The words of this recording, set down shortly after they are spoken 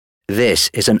This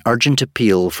is an urgent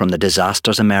appeal from the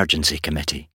Disasters Emergency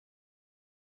Committee.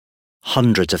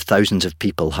 Hundreds of thousands of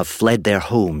people have fled their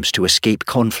homes to escape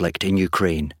conflict in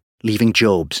Ukraine, leaving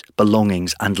jobs,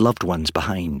 belongings and loved ones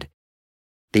behind.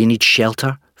 They need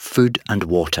shelter, food and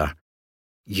water.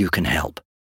 You can help.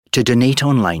 To donate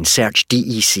online, search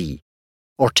DEC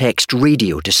or text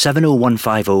radio to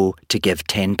 70150 to give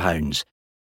 £10.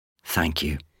 Thank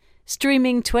you.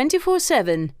 Streaming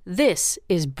 24/7, this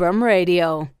is Brum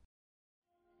Radio.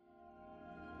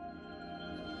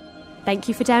 Thank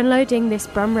you for downloading this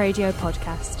Brum Radio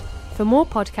podcast. For more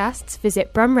podcasts,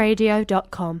 visit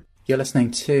brumradio.com. You're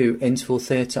listening to Interval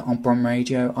Theatre on Brum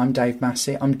Radio. I'm Dave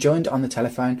Massey. I'm joined on the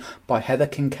telephone by Heather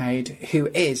Kincaid,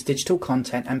 who is Digital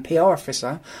Content and PR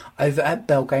Officer over at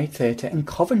Belgrade Theatre in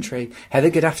Coventry. Heather,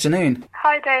 good afternoon.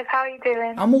 Hi Dave, how are you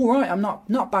doing? I'm all right. I'm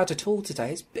not bad at all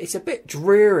today. It's a bit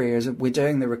dreary as we're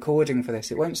doing the recording for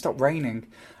this. It won't stop raining.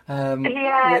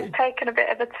 It's taken a bit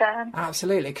of a turn.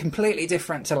 Absolutely, completely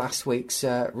different to last week's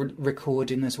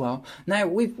recording as well. Now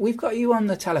we've got you on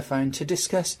the telephone to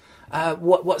discuss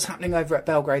what's happening over at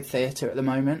Belgrade Theatre at the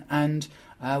moment and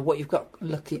what you've got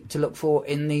to look for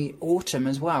in the autumn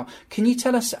as well. Can you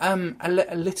tell us a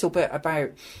little bit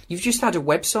about? You've just had a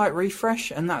website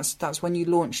refresh, and that's when you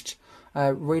relaunched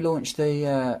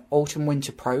the autumn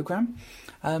winter programme.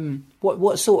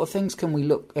 What sort of things can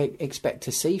we expect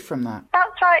to see from that?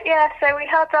 That's right, yeah. So we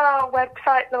had our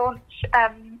website launch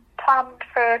planned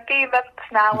for a few months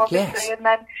now, obviously, yes. And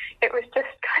then it was just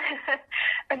kind of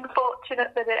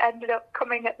unfortunate that it ended up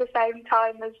coming at the same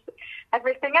time as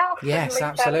everything else. Yes,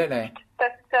 absolutely.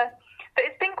 But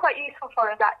it's been quite useful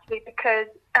for us actually because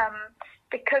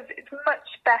it's much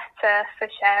better for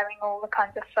sharing all the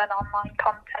kinds of fun online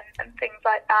content and things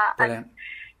like that. Brilliant.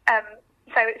 And,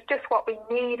 so it's just what we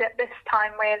need at this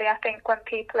time, really. I think when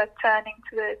people are turning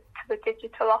to the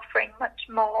digital offering much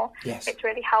more, yes. It's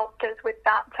really helped us with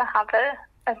that to have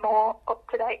a more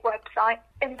up-to-date website.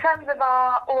 In terms of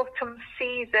our autumn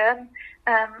season,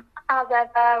 as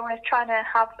ever, we're trying to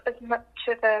have as much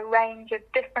of a range of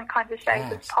different kinds of shows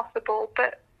yes. as possible.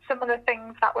 But some of the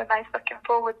things that we're most looking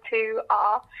forward to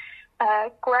are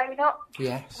Grown Up,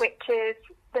 yes. which is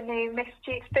the new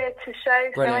Mischief Theatre show.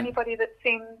 Brilliant. So anybody that's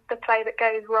seen The Play That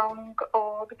Goes Wrong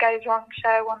or The Goes Wrong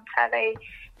show on telly,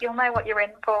 you'll know what you're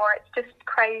in for. It's just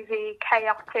crazy,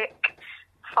 chaotic,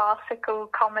 farcical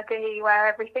comedy where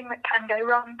everything that can go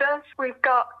wrong does. We've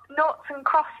got Noughts and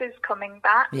Crosses coming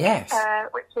back, yes.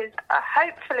 Which is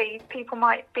hopefully people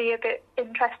might be a bit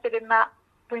interested in that.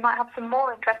 We might have some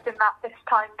more interest in that this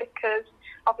time because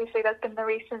obviously there's been the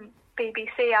recent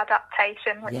BBC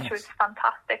adaptation, which yes. was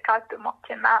fantastic. I've been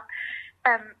watching that.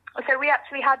 So we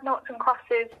actually had Noughts and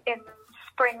Crosses in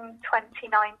spring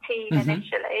 2019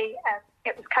 initially.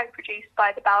 It was co-produced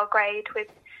by the Belgrade with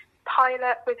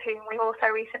Pilot, with whom we've also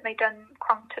recently done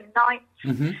Crompton Nights.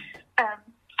 Mm-hmm.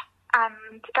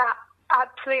 And that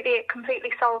it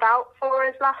completely sold out for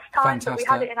us last time. Fantastic.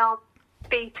 But we had it in our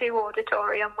B2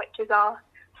 auditorium, which is our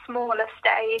smaller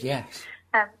stage. Yes.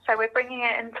 So we're bringing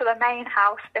it into the main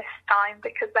house this time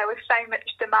because there was so much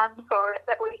demand for it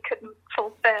that we couldn't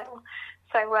fulfil.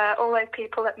 So all those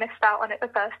people that missed out on it the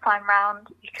first time round,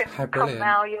 you can come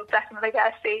now, you'll definitely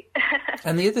get a seat.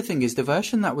 And the other thing is the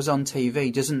version that was on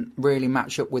TV doesn't really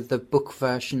match up with the book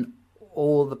version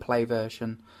or the play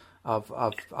version. I've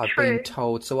been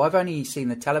told. So I've only seen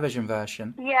the television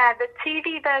version. Yeah, the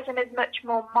TV version is much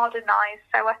more modernised.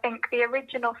 So I think the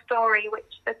original story,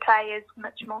 which the play is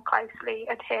much more closely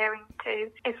adhering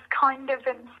to, is kind of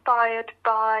inspired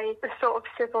by the sort of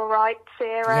civil rights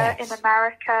era yes. in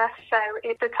America. So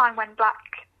it's the time when black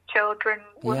children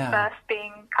were first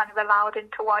being kind of allowed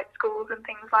into white schools and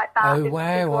things like that. Oh,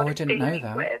 wow, I didn't know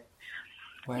that.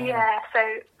 Wow. Yeah,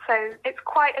 so it's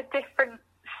quite a different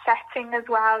setting as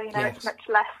well, yes. It's much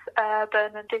less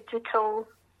urban and digital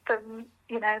than,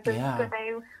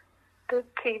 the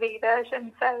TV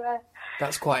version. So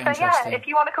that's quite interesting. Yeah, if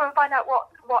you want to come and find out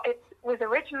what it was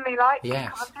originally like,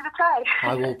 yes. come and see the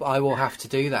play. I will have to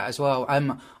do that as well.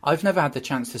 I've never had the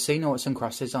chance to see Noughts and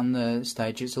Crosses on the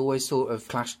stage. It's always sort of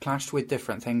clashed with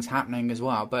different things happening as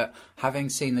well. But having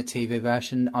seen the TV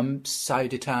version, I'm so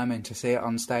determined to see it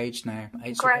on stage now.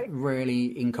 It's Great.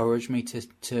 Really encouraged me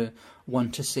to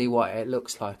want to see what it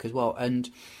looks like as well. And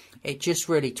it just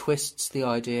really twists the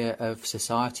idea of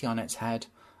society on its head.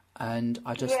 And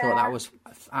I just thought that was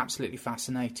absolutely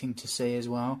fascinating to see as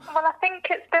well. Well, I think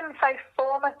it's been so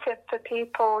formative for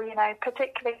people,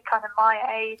 particularly kind of my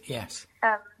age. Yes.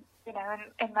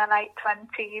 in their late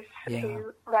 20s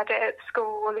who read it at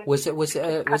school. And was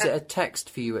it a text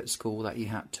for you at school that you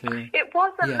had to? It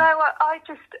wasn't. No, I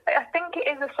think it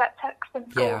is a set text in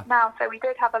schools now. So we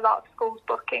did have a lot of schools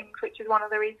bookings, which is one of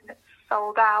the reasons it's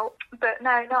sold out. But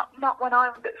no, not when I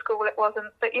was at school. It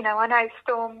wasn't. But I know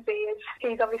Stormzy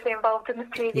he's obviously involved in the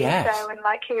TV show, and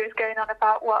he was going on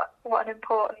about what an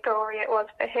important story it was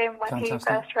for him when he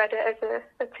first read it as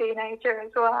a teenager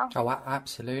as well. Oh,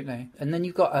 absolutely. And then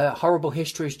you've got Horrible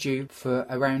Histories due for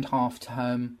around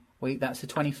half-term week. That's the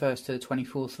 21st to the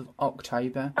 24th of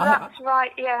October. Oh, that's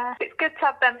right, yeah. It's good to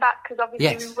have them back because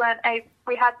obviously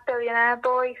we had Billionaire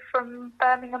Boy from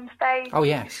Birmingham Stage. Oh,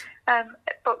 yes.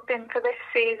 Booked in for this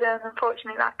season.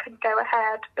 Unfortunately, that couldn't go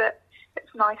ahead, but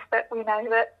it's nice that we know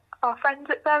that our friends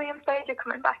at Birmingham Stage are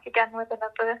coming back again with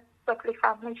another lovely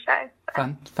family show.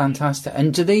 Fantastic.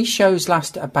 And do these shows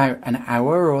last about an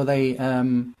hour, or are they...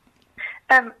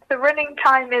 The running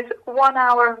time is 1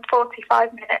 hour and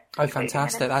 45 minutes. Oh,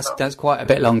 fantastic! That's quite a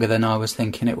bit longer than I was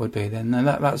thinking it would be. Then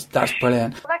that's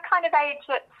brilliant. Well, they're kind of aged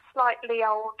at slightly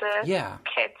older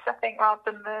kids, I think, rather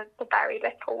than the very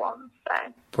little ones. So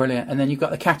brilliant. And then you've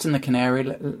got The Cat and the Canary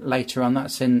later on.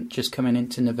 That's just coming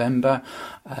into November,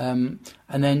 and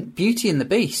then Beauty and the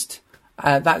Beast.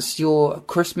 That's your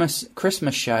Christmas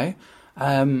show.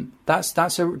 That's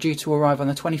due to arrive on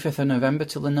the 25th of November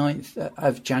till the 9th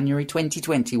of January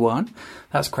 2021.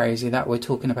 That's crazy that we're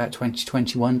talking about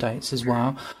 2021 dates as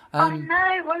well. I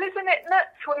know. Well, isn't it nuts?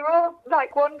 We're all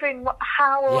wondering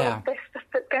how all of this stuff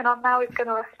that's going on now is going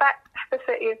to affect the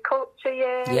City of Culture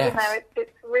Year. Yes.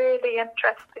 It's really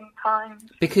interesting times.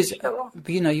 Because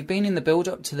you've been in the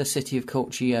build-up to the City of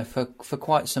Culture Year for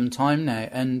quite some time now,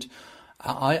 and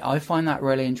I find that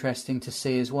really interesting to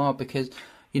see as well because.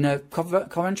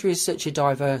 Coventry is such a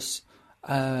diverse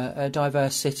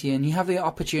city, and you have the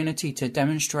opportunity to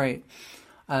demonstrate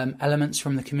elements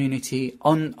from the community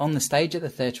on the stage at the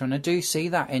theatre. And I do see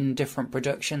that in different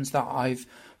productions that I've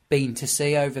been to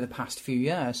see over the past few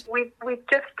years. We've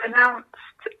just announced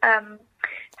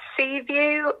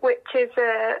Seaview, which is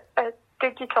a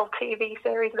digital TV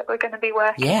series that we're going to be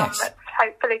working on that's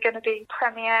hopefully going to be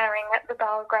premiering at the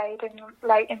Belgrade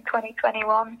late in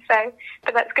 2021.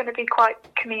 But that's going to be quite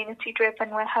community driven,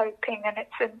 we're hoping, and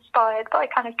it's inspired by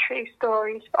kind of true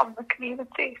stories from the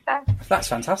community. So that's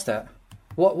fantastic.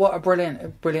 What a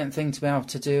brilliant thing to be able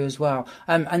to do as well.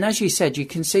 And as you said, you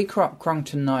can see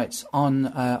Crompton Nights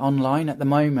online at the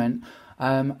moment,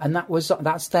 and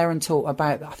that's there until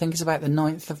about, I think it's about the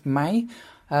 9th of May.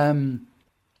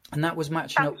 And that was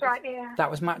matching up. Right, yeah.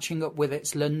 That was matching up with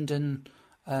its London,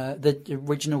 the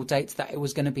original dates that it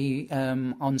was going to be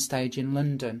on stage in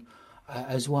London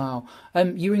as well.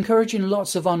 You're encouraging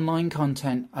lots of online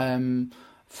content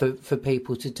for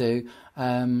people to do,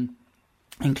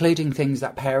 including things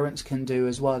that parents can do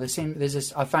as well.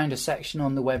 I found a section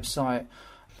on the website.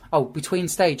 Oh, Between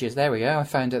Stages. There we go. I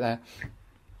found it there.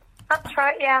 That's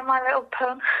right, yeah, my little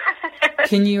pun.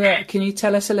 Can you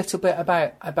tell us a little bit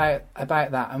about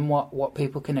that and what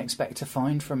people can expect to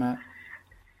find from it?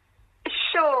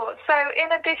 Sure. So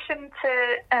in addition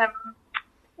to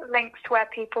links to where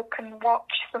people can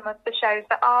watch some of the shows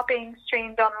that are being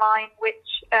streamed online,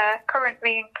 which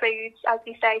currently includes, as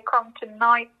you say, Crompton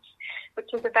Nights,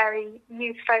 which is a very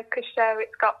youth-focused show.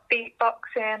 It's got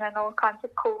beatboxing and all kinds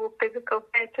of cool physical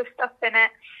theatre stuff in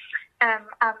it. And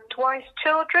Wise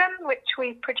Children, which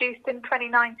we produced in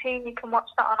 2019. You can watch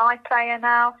that on iPlayer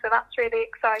now, so that's really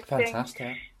exciting.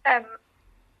 Fantastic.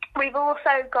 We've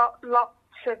also got lots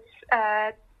of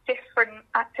different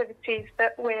activities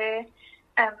that we're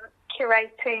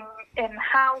curating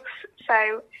in-house.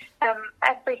 So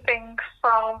everything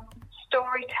from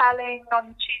storytelling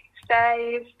on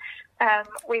Tuesdays.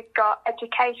 We've got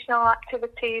educational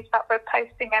activities that we're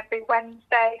posting every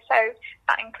Wednesday, so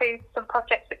that includes some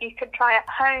projects that you can try at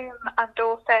home and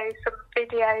also some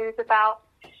videos about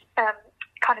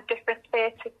kind of different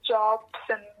theatre jobs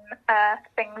and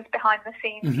things behind the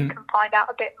scenes you can find out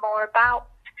a bit more about.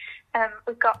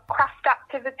 We've got craft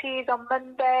activities on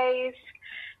Mondays,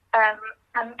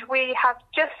 and we have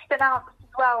just announced as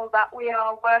well that we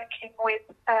are working with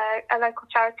a local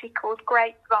charity called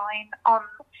Grapevine on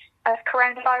a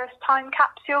coronavirus time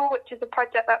capsule, which is a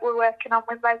project that we're working on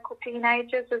with local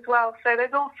teenagers as well. So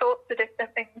there's all sorts of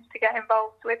different things to get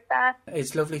involved with there.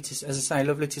 It's lovely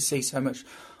to see so much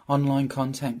online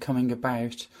content coming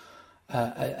about.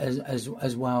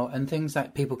 as well, and things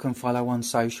that people can follow on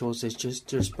socials is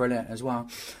just brilliant as well.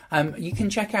 You can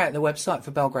check out the website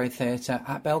for Belgrade Theatre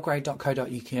at belgrade.co.uk.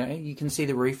 You can see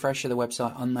the refresh of the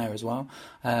website on there as well,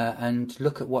 and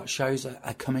look at what shows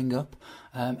are coming up,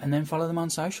 and then follow them on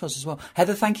socials as well.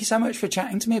 Heather, thank you so much for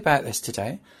chatting to me about this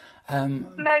today.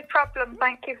 No problem.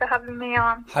 Thank you for having me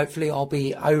on. Hopefully I'll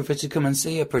be over to come and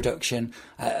see a production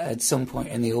at some point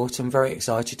in the autumn. Very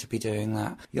excited to be doing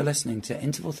that. You're listening to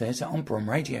Interval Theatre on Brum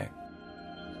Radio.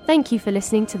 Thank you for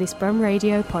listening to this Brum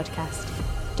Radio podcast.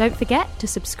 Don't forget to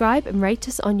subscribe and rate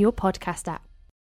us on your podcast app.